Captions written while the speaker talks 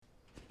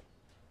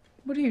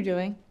What are you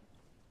doing?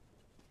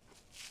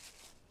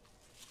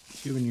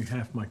 Giving you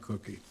half my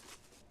cookie.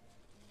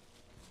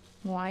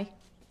 Why?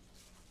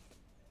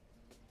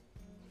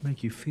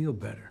 Make you feel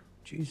better.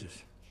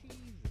 Jesus.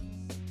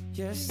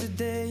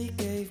 Yesterday you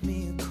gave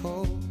me a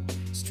cold,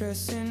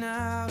 stressing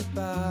out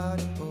about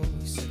it all.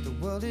 You said the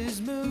world is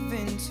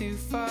moving too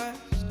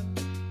fast,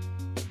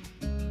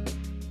 and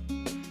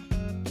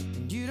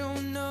you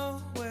don't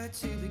know where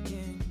to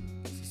begin,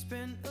 'cause you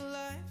spent a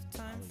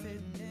lifetime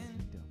fitting in.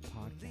 To a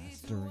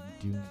podcast during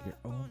doing your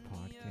own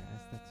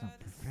podcast. That's not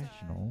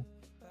professional.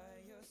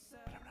 But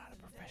I'm not a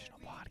professional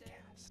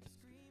podcast.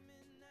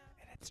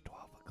 And it's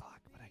 12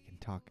 o'clock, but I can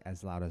talk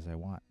as loud as I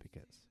want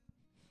because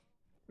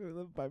I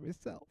live by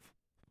myself.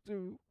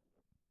 So,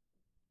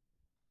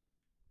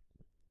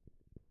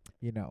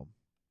 you know,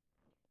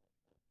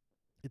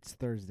 it's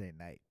Thursday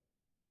night.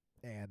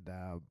 And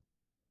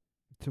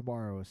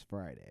tomorrow is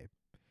Friday.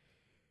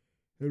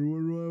 And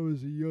when I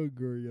was a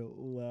younger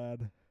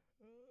lad,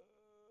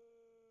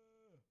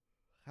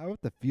 how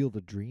about the Field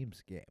of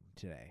Dreams game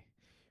today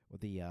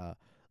with the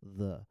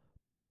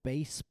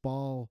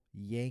baseball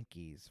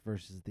Yankees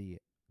versus the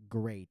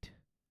great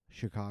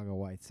Chicago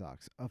White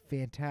Sox? A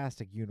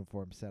fantastic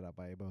uniform setup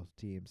by both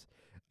teams.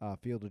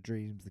 Field of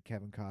Dreams, the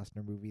Kevin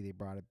Costner movie, they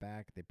brought it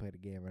back. They played a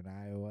game in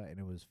Iowa, and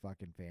it was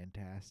fucking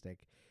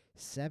fantastic.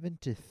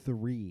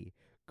 7-3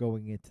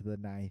 going into the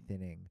ninth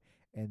inning,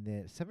 and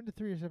then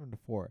 7-3 or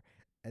 7-4,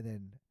 and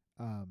then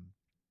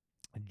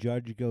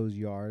Judge goes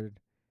yard,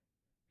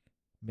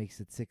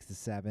 makes it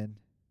 6-7,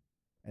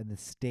 and then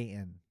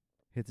Stanton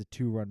hits a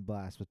 2-run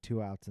blast with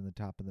 2 outs in the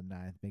top of the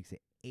ninth, makes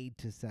it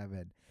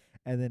 8-7,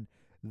 and then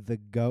the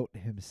GOAT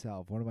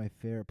himself, one of my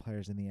favorite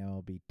players in the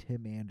MLB,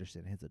 Tim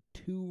Anderson, hits a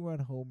 2-run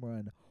home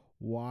run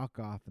walk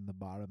off in the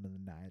bottom of the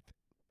ninth.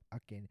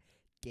 Fucking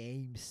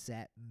game,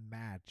 set,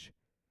 match.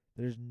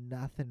 There's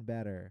nothing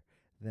better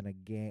than a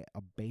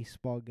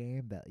baseball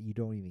game that you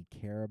don't even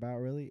care about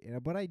really,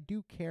 but I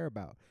do care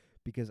about.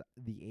 Because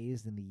the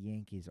A's and the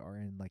Yankees are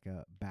in like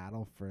a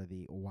battle for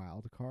the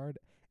wild card,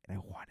 and I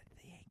wanted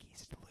the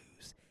Yankees to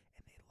lose,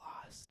 and they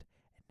lost,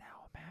 and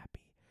now I'm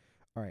happy.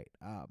 All right,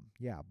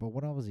 yeah, but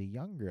when I was a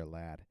younger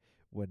lad,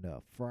 when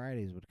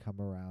Fridays would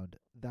come around,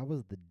 that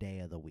was the day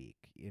of the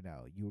week. You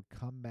know, you would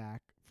come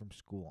back from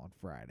school on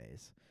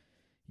Fridays.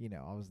 You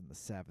know, I was in the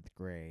 7th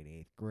grade,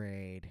 8th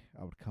grade.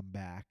 I would come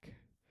back,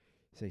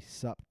 say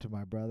sup to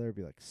my brother,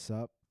 be like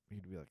sup.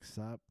 He'd be like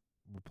sup.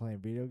 We're playing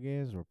video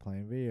games,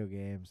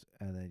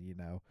 and then, you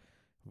know,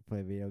 we'll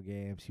play video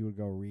games. He would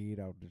go read.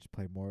 I would just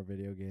play more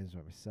video games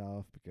by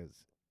myself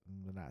because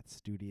I'm not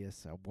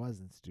studious. I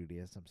wasn't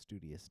studious. I'm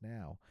studious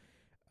now.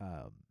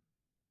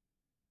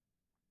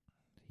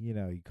 You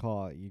know, you'd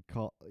call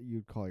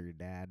your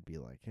dad, be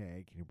like,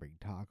 "Hey, can you bring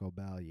Taco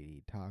Bell?" You'd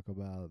eat Taco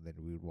Bell, and then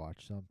we would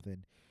watch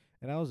something.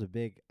 And I was a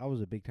big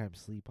time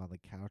sleep on the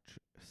couch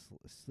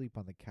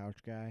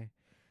guy,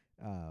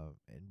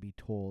 and be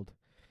told.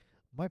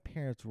 My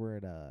parents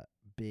weren't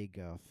big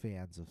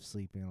fans of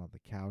sleeping on the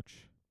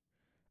couch,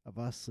 of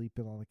us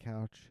sleeping on the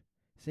couch.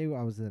 Say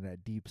I was in a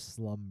deep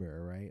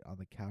slumber, right, on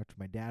the couch.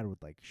 My dad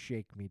would like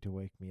shake me to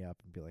wake me up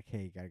and be like,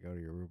 "Hey, you gotta go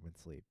to your room and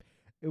sleep."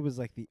 It was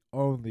like the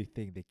only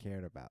thing they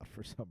cared about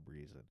for some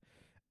reason.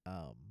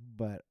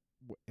 But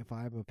if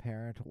I'm a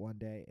parent one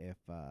day,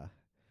 if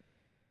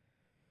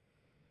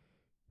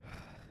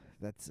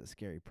that's a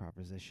scary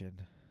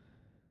proposition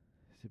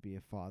to be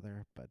a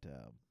father, but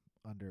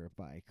under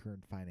my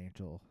current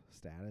financial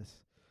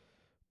status.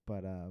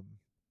 But and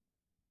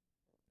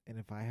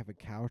if I have a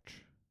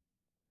couch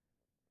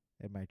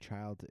and my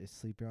child is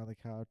sleeping on the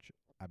couch,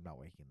 I'm not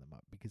waking them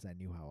up because I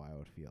knew how I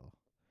would feel.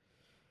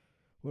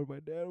 When my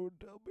dad would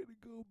tell me to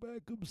go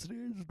back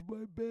upstairs to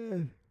my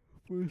bed,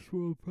 first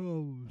world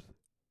problems.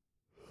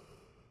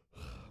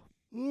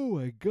 Oh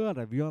my god,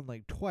 I've yawned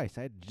like twice.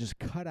 I had to just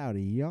cut out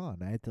a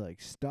yawn. I had to like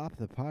stop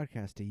the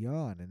podcast to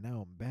yawn, and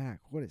now I'm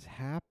back. What is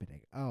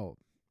happening? Oh,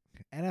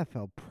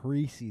 NFL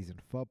preseason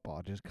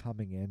football just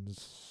coming in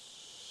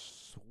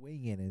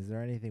swinging. Is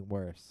there anything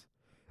worse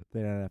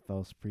than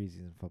NFL's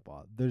preseason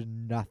football? There's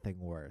nothing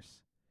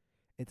worse.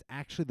 It's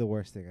actually the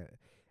worst thing.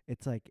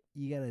 It's like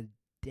you gotta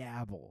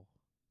dabble.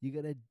 You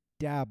gotta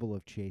dabble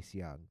of Chase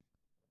Young,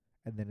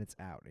 and then it's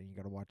out, and you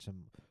gotta watch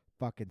some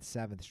fucking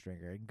 7th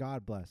stringer. And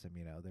God bless them.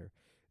 You know they're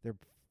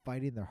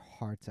fighting their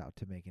hearts out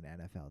to make an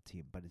NFL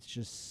team, but it's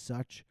just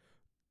such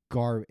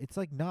garbage. It's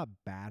like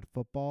not bad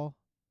football,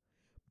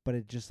 but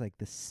it just like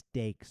the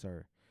stakes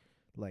are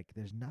like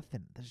there's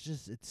nothing.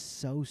 It's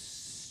so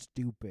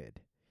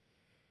stupid.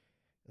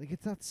 Like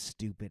it's not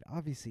stupid.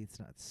 Obviously, it's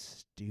not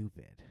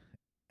stupid.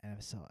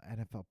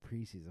 NFL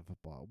preseason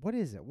football. What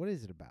is it? What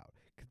is it about?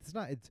 'Cause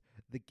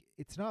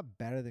it's not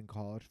better than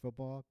college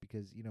football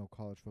because you know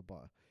college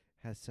football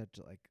has such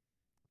like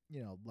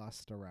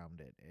lust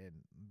around it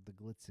and the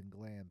glitz and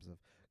glams of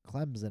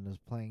Clemson is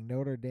playing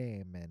Notre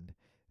Dame and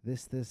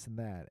this and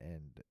that,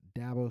 and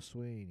Dabo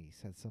Swinney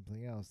said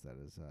something else that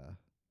is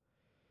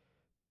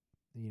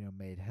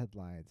made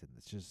headlines, and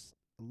it's just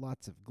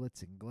lots of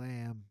glitz and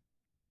glam.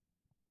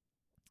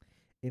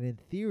 And in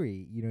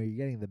theory, you're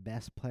getting the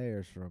best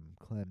players from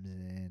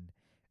Clemson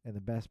and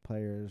the best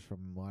players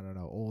from, I don't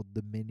know, Old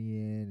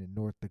Dominion and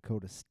North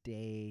Dakota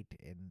State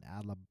and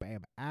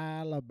Alabama.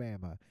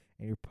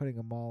 And you're putting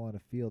them all on a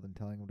field and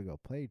telling them to go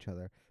play each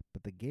other.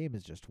 But the game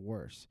is just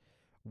worse.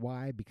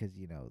 Why? Because,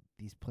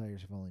 these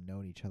players have only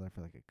known each other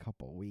for like a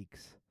couple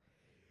weeks.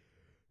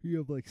 You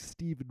have like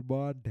Steven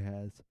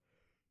Montez.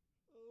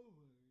 Oh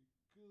my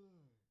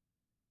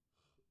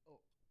god.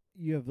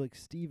 You have like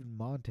Steven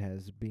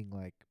Montez being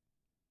like,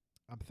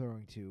 I'm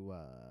throwing to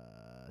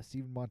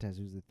Steven Montez,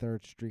 who's the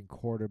third string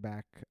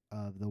quarterback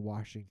of the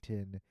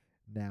Washington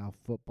now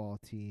football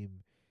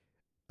team.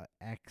 A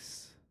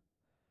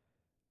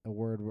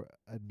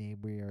name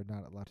we are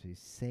not allowed to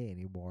say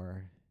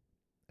anymore.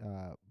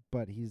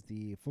 But he's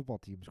the football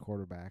team's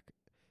quarterback,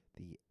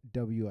 the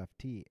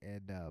WFT,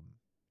 and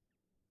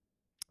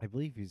I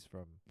believe he's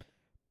from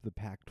the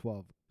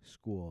Pac-12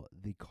 school,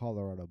 the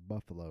Colorado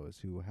Buffaloes,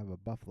 who have a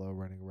buffalo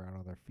running around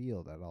on their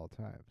field at all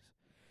times.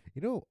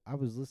 I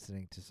was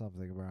listening to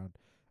something around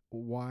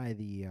why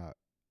the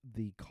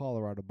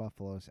Colorado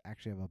Buffaloes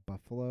actually have a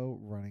buffalo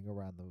running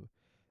around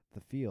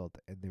the field,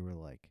 and they were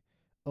like,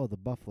 "Oh, the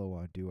buffalo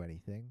won't do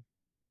anything."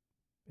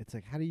 It's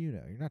like, how do you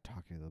know? You're not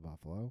talking to the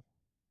buffalo.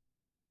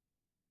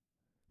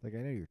 Like,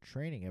 I know you're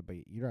training it,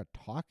 but you're not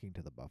talking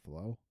to the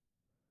buffalo.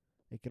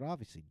 It could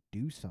obviously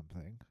do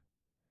something.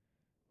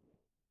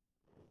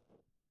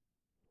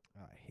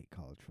 Oh, I hate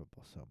college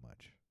football so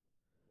much.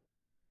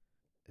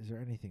 Is there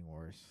anything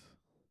worse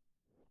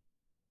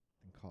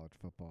than college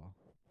football?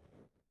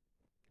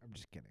 I'm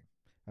just kidding.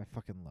 I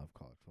fucking love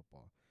college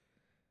football.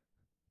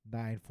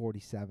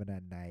 9:47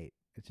 at night.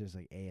 It's just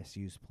like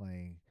ASU's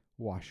playing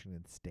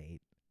Washington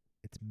State.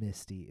 It's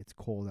misty. It's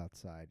cold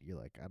outside. You're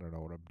like, I don't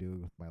know what I'm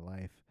doing with my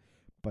life,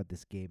 but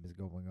this game is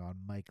going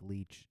on. Mike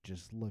Leach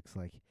just looks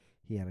like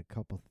he had a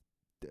couple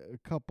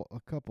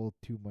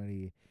too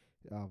many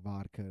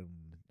vodka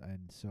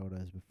and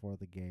sodas before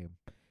the game,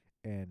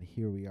 and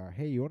here we are.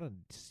 Hey, you want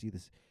to see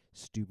this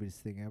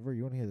stupidest thing ever?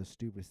 You want to hear the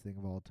stupidest thing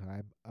of all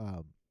time?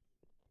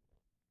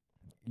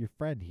 Your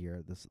friend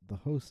here, the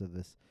host of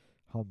this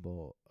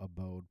Humble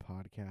Abode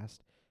podcast,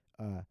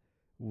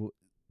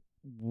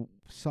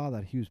 saw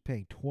that he was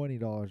paying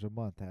 $20 a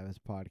month to have his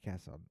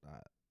podcast on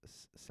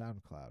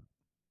SoundCloud.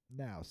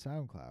 Now,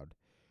 SoundCloud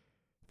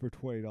for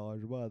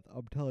 $20 a month,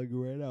 I'm telling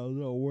you right now, it's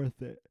not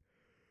worth it.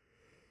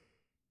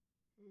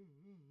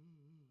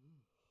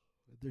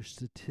 Their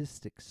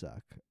statistics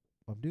suck.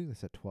 I'm doing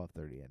this at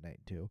 12:30 at night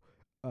too.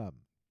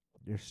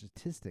 Their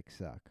statistics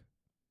suck.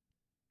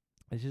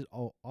 It's just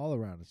all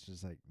around. It's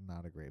just like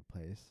not a great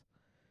place.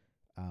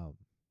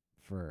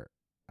 For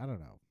I don't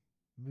know.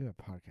 Maybe my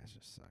podcast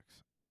just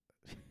sucks.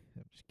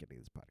 I'm just kidding.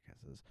 This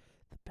podcast is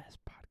the best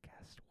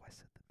podcast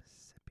west of the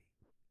Mississippi.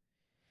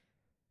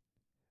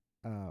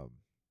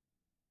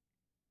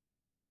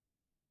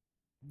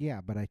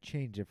 Yeah, but I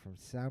changed it from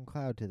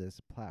SoundCloud to this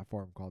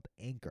platform called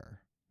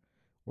Anchor,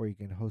 where you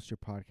can host your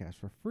podcast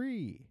for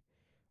free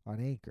on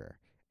Anchor.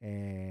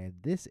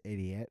 And this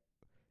idiot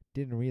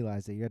didn't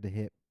realize that you had to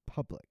hit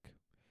public.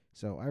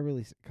 So I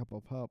released a couple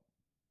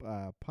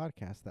of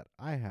podcasts that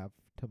I have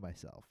to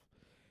myself.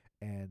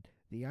 And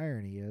the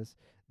irony is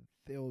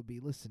they will be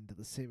listened to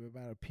the same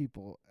amount of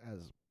people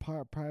as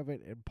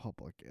private and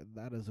public. And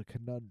that is a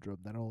conundrum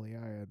that only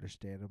I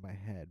understand in my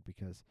head,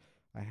 because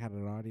I had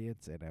an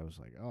audience and I was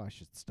like, oh, I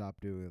should stop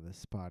doing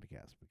this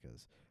podcast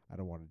because I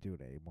don't want to do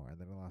it anymore. And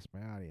then I lost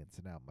my audience,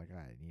 and now I'm like,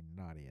 I need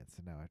an audience,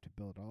 and now I have to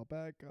build it all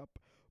back up.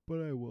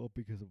 But I will,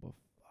 because I'm a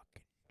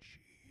fucking G.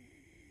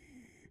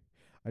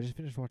 I just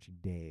finished watching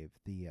Dave,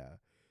 the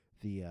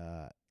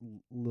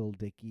Lil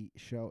Dicky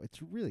show.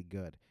 It's really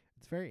good.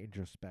 It's very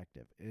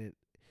introspective.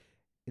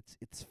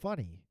 It's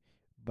funny,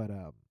 but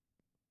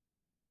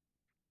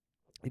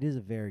it is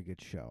a very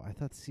good show. I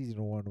thought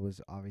season 1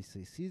 was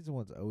season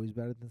 1's always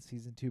better than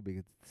season 2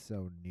 because it's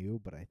so new,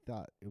 but I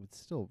thought it was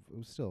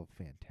still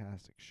a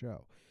fantastic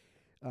show.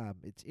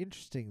 It's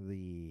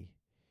interesting.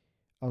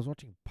 I was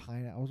watching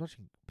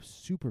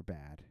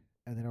Superbad,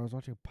 and then I was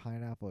watching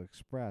Pineapple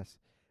Express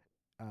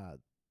a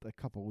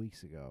couple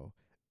weeks ago,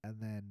 and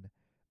then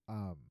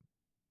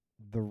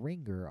The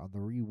Ringer on the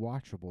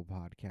Rewatchables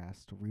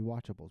podcast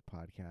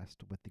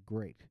with the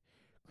great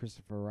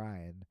Christopher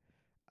Ryan.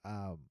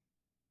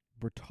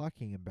 We're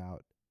talking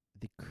about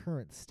the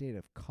current state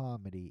of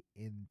comedy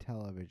in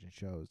television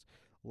shows,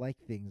 like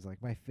things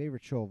like my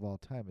favorite show of all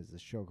time is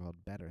this show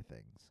called Better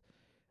Things.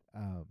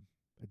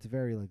 It's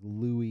very like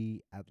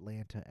Louis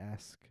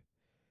Atlanta-esque,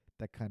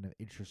 that kind of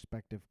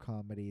introspective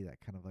comedy,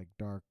 that kind of like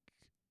dark,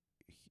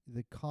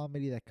 the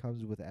comedy that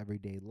comes with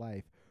everyday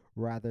life,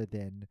 rather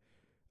than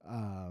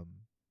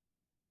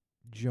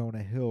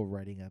Jonah Hill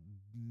writing a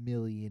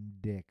million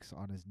dicks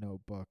on his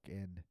notebook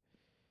and,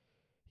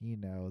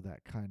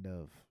 that kind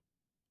of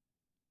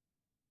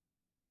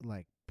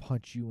like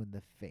punch you in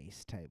the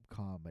face type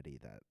comedy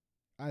that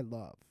I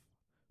love,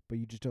 but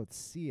you just don't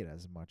see it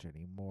as much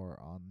anymore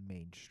on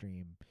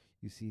mainstream.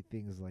 You see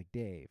things like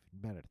Dave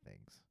and Better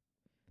Things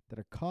that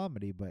are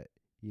comedy, but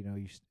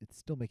it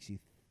still makes you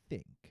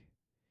think.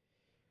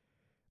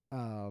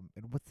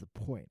 And what's the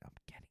point I'm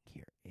getting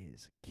here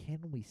is,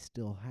 can we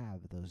still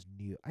have those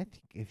new? I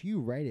think if you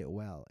write it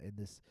well in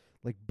this,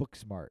 like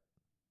Booksmart,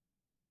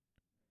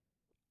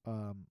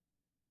 um,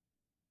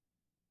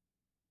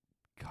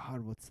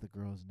 God, what's the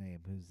girl's name?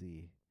 Who's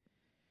the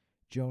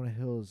Jonah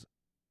Hill's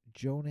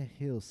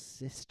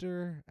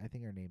sister? I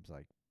think her name's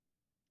like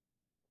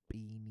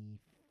Beanie.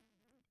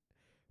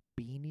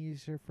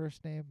 Beanie's her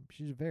first name.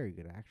 She's a very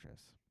good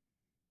actress,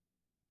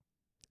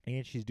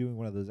 and she's doing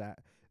one of those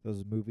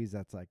movies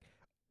that's like,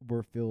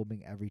 we're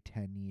filming every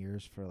 10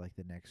 years for like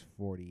the next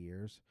 40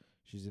 years.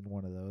 She's in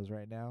one of those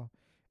right now.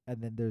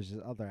 And then there's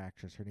this other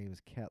actress. Her name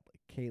is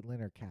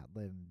Caitlin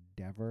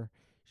Dever.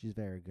 She's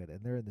very good.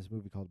 And they're in this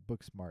movie called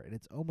Booksmart, and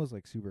it's almost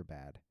like super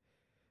bad.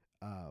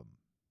 And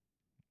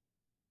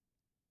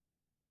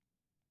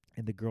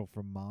the girl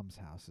from Mom's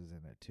House is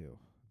in it too.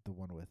 The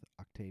one with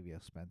Octavia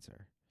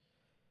Spencer.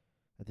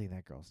 I think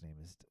that girl's name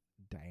is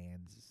Diana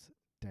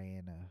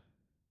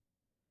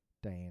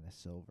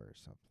Silver or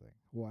something.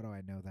 Why do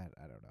I know that?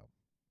 I don't know.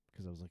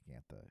 Because I was looking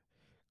at the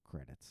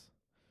credits.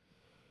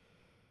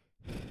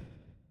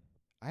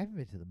 I haven't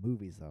been to the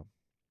movies, though.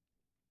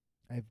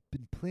 I've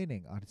been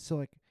planning on... So,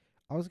 like,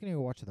 I was going to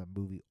go watch the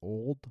movie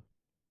Old.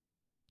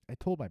 I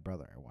told my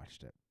brother I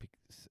watched it.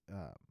 Because,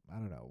 I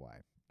don't know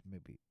why.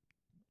 Maybe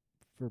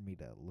for me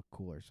to look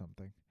cool or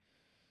something.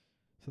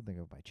 Something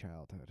of my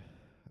childhood.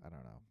 I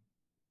don't know.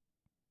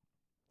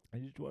 I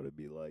just want to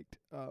be liked.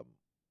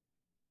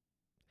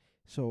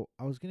 So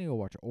I was gonna go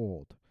watch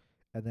Old,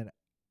 and then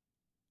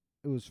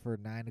it was for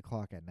 9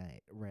 o'clock at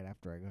night, right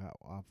after I got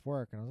off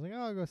work, and I was like, oh,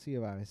 I'll go see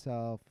it by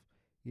myself.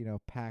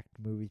 Packed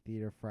movie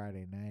theater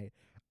Friday night.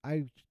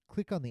 I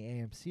click on the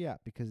AMC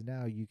app because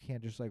now you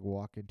can't just like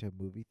walk into a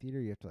movie theater.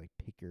 You have to like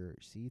pick your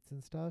seats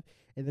and stuff.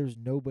 And there's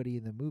nobody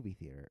in the movie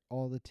theater.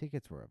 All the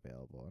tickets were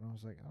available, and I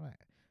was like, all right,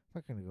 I'm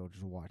not gonna go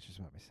just watch this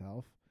by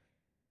myself.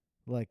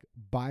 Like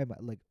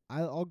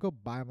I'll go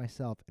by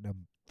myself in a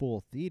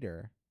full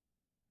theater,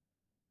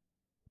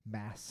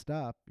 masked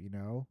up,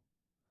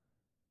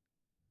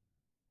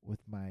 with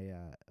my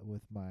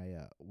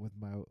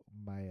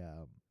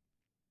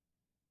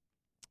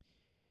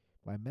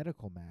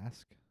medical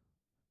mask,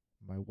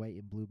 my white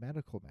and blue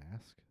medical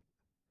mask.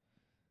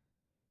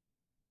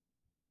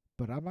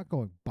 But I'm not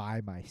going by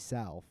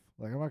myself.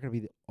 Like, I'm not gonna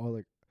be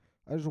I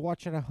just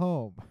watch it at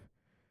home.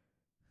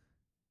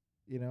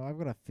 I've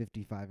got a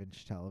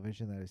 55-inch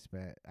television that I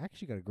spent. I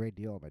actually got a great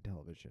deal on my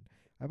television.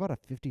 I bought a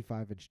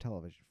 55-inch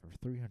television for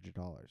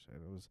 $300,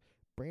 and it was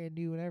brand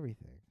new and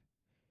everything.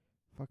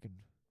 Fucking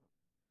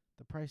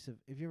the price of,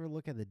 if you ever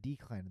look at the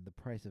decline in the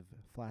price of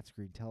flat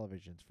screen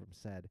televisions from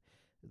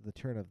the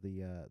turn of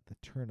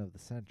the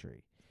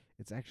century,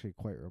 it's actually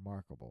quite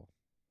remarkable.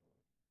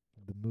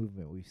 The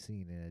movement we've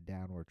seen in a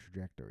downward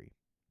trajectory.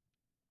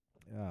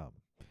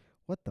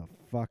 What the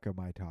fuck am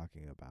I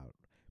talking about?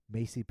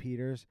 Macy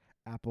Peters,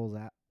 Apple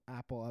Up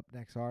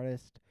Next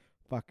artist.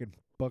 Fucking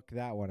book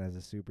that one as a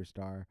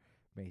superstar.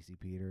 Macy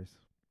Peters.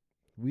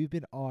 We've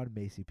been on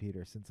Macy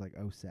Peters since like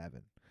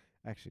 2007.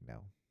 Actually,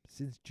 no.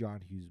 Since John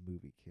Hughes'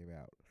 movie came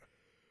out.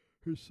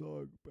 Her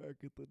song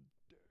back at the day.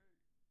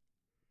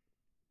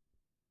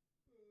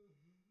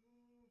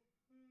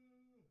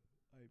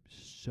 I'm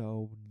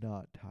so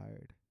not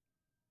tired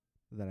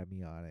that I'm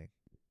yawning.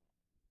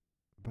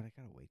 But I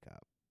gotta wake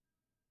up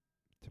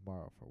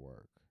tomorrow for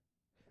work.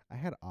 I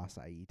had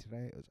acai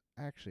today. It was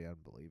actually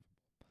unbelievable.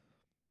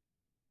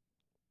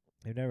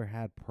 I've never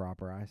had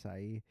proper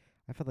acai.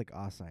 I felt like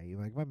acai.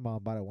 Like, my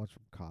mom bought it once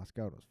from Costco,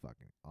 and it was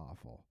fucking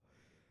awful.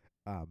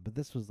 But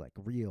this was like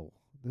real.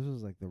 This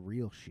was like the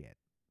real shit.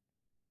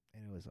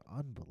 And it was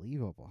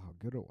unbelievable how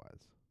good it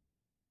was.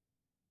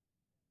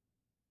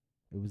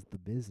 It was the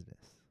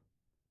business.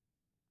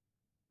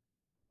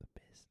 The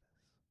business.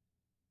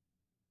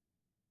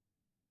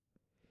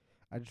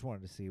 I just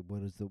wanted to see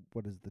what is the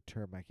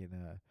term I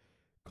can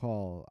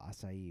call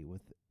acai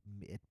with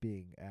it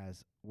being,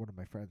 as one of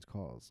my friends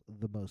calls,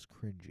 the most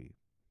cringy.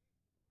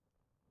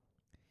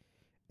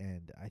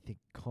 And I think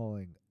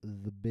calling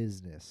the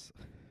business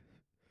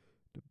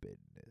the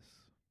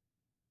business.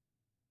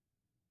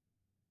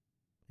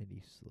 And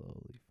he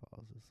slowly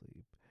falls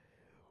asleep.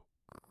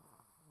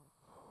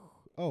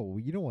 Oh,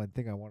 you know one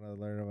thing I want to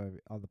learn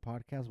on the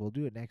podcast? We'll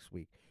do it next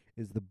week.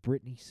 Is the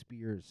Britney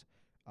Spears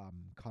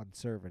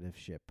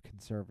conservatorship.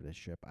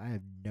 I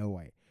have no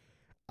idea.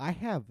 I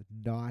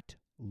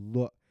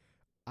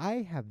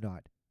have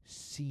not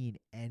seen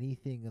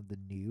anything of the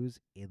news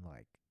in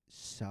I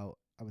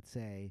would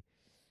say,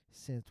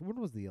 since when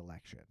was the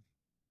election?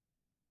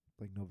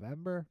 Like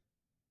November?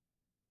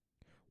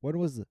 When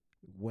was the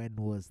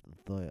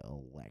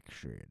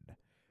election?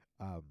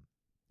 I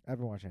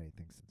haven't watched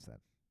anything since then.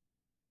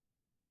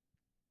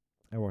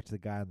 I watched the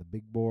guy on the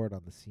big board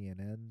on the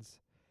CNNs,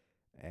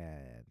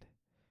 and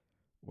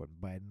when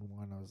Biden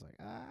won, I was like,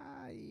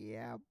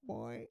 yeah,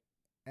 boy.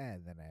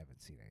 And then I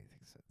haven't seen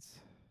anything since.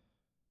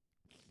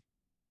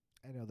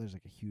 I know there's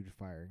like a huge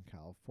fire in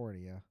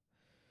California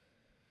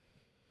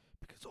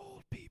because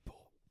old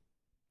people,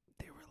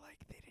 they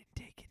didn't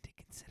take into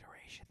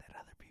consideration that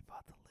other people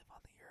have to live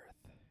on the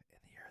earth, and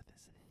the earth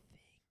is a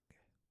thing.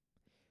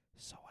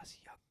 So us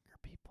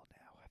younger people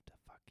now have to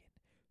fucking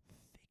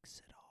fix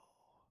it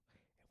all,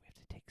 and we have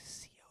to take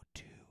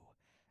CO2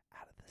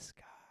 out of the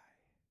sky.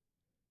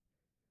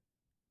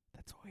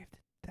 That's what we have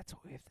to. That's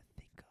what we have to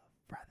think of,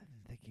 rather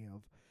than thinking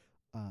of,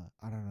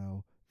 I don't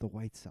know, the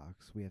White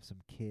Sox. We have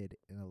some kid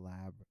in a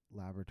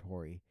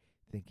laboratory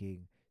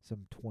thinking,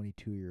 some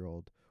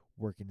 22-year-old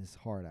working his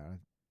heart out on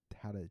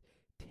how to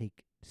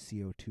take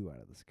CO2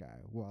 out of the sky.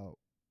 Well,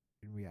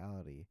 in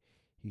reality,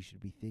 he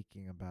should be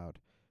thinking about,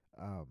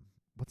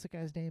 what's the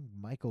guy's name?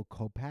 Michael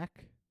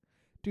Kopech?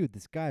 Dude,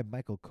 this guy,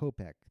 Michael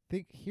Kopech,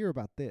 hear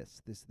about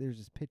this. There's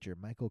this pitcher,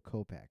 Michael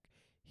Kopech.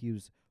 He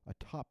was a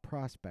top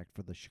prospect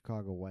for the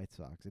Chicago White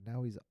Sox, and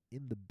now he's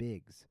in the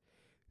bigs,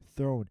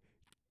 throwing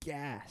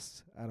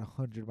gas at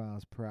 100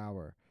 miles per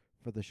hour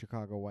for the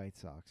Chicago White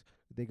Sox.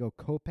 They go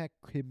Kopech,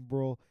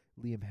 Kimbrel,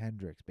 Liam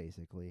Hendricks,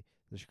 basically,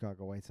 the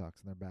Chicago White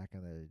Sox, and they're back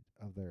of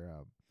their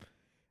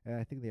and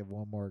I think they have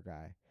one more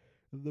guy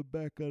in the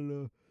back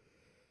of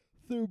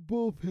their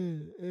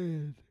bullpen.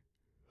 And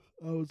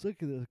I was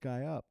looking this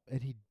guy up,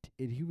 and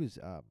he was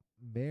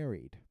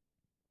married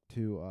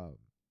to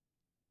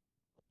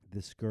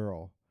this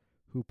girl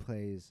who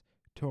plays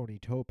Tony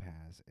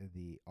Topaz in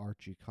the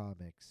Archie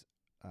comics,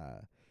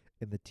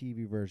 in the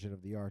TV version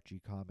of the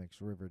Archie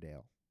comics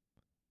Riverdale.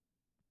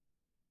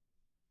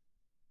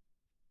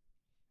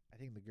 I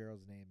think the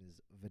girl's name is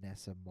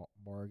Vanessa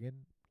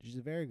Morgan. She's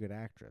a very good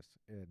actress,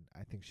 and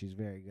I think she's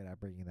very good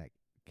at bringing that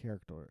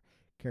character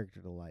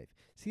to life.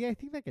 See, I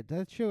think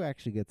that show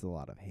actually gets a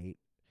lot of hate,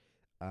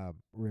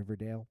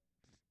 Riverdale,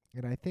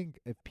 and I think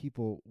if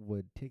people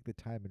would take the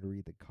time and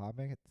read the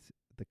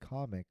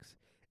comics,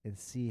 and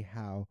see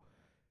how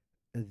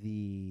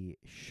the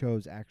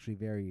show's actually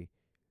very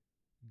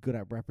good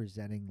at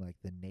representing like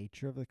the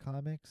nature of the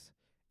comics,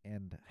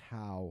 and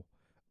how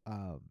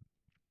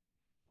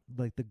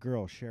like the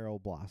girl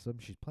Cheryl Blossom,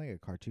 she's playing a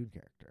cartoon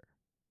character,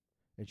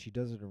 and she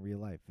does it in real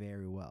life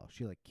very well.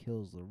 She like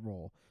kills the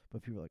role,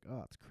 but people are like,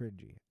 oh, it's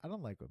cringy. I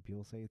don't like when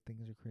people say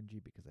things are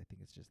cringy, because I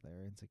think it's just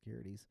their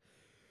insecurities.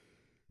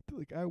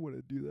 Like, I want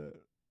to do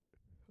that.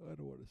 I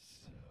don't want to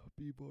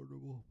be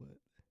vulnerable, but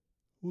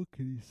what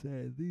can you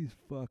say? These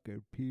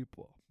fucking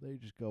people, they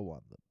just go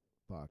on the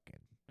fucking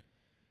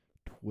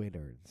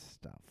Twitter and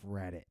stuff,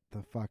 Reddit,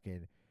 the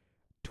fucking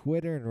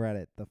Twitter and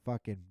Reddit, the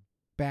fucking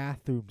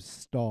bathroom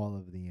stall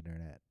of the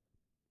internet.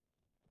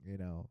 You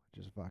know,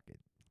 just fucking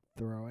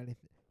throw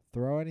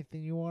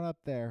anything you want up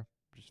there.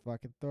 Just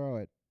fucking throw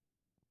it.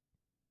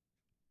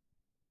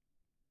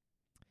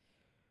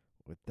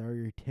 Throw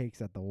your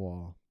takes at the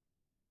wall.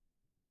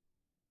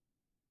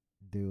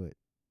 Do it.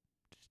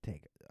 Just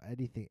take it.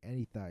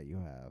 Any thought you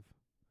have.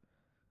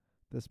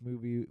 This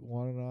movie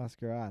won an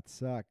Oscar. It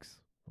sucks.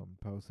 I'm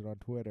posted on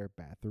Twitter.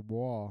 Bathroom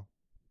wall.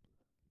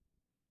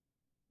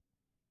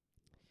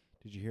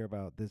 Did you hear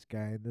about this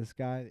guy and this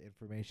guy?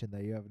 Information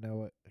that you have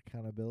no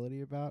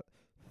accountability about?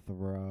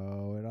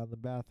 Throw it on the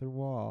bathroom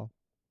wall.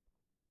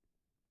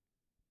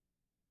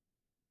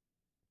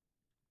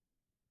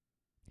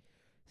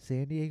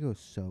 San Diego's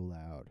so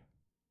loud.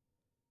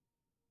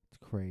 It's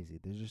crazy.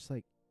 There's just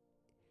like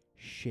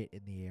shit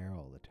in the air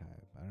all the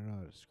time. I don't know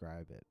how to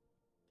describe it.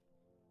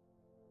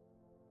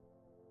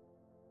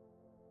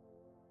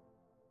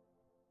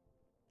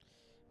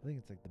 I think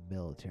it's like the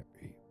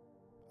military.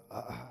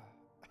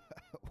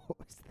 What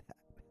was that?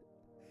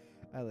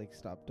 I like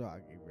stopped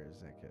talking for a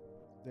second.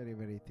 Didn't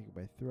even anything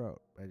in my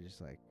throat. I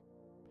just like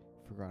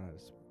forgot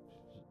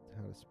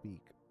how to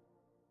speak.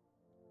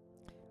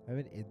 I've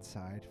been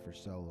inside for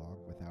so long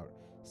without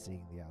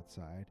seeing the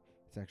outside.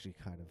 It's actually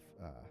kind of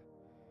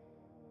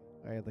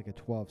I had like a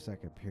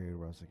 12-second period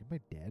where I was like, am I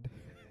dead?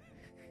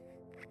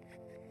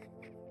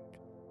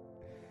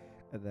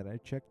 And then I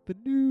checked the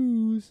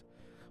news.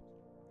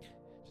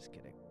 Just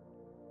kidding.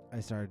 I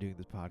started doing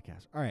this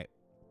podcast. All right.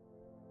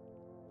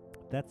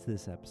 That's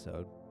this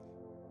episode.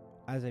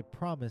 As I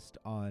promised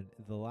on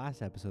the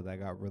last episode that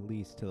got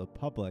released to the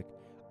public,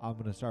 I'm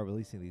going to start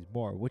releasing these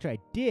more, which I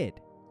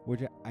did.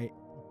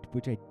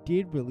 Which I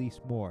did release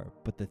more,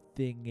 but the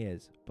thing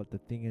is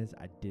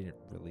I didn't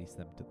release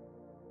them to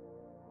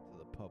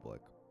the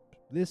public.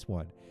 This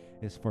one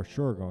is for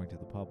sure going to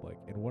the public,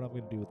 and what I'm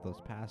going to do with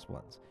those past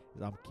ones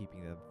is I'm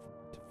keeping them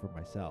for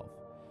myself.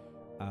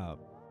 All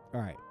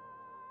right.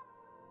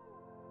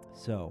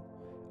 So,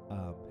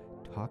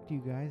 talk to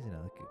you guys in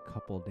like a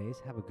couple of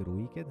days. Have a good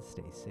weekend.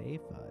 Stay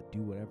safe.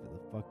 Do whatever the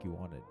fuck you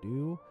want to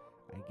do,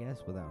 I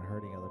guess, without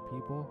hurting other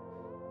people.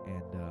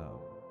 And,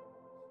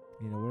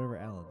 whatever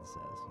Ellen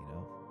says,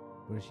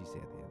 What does she say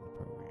at the end of the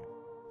program?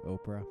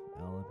 Oprah,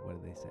 Ellen, what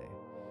do they say?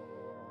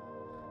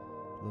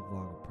 Live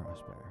long and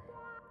prosper.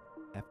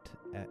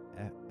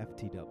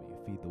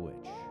 FTW, feed the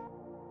witch.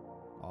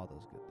 All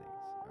those good things.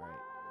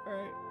 All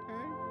right.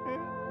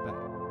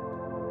 Bye.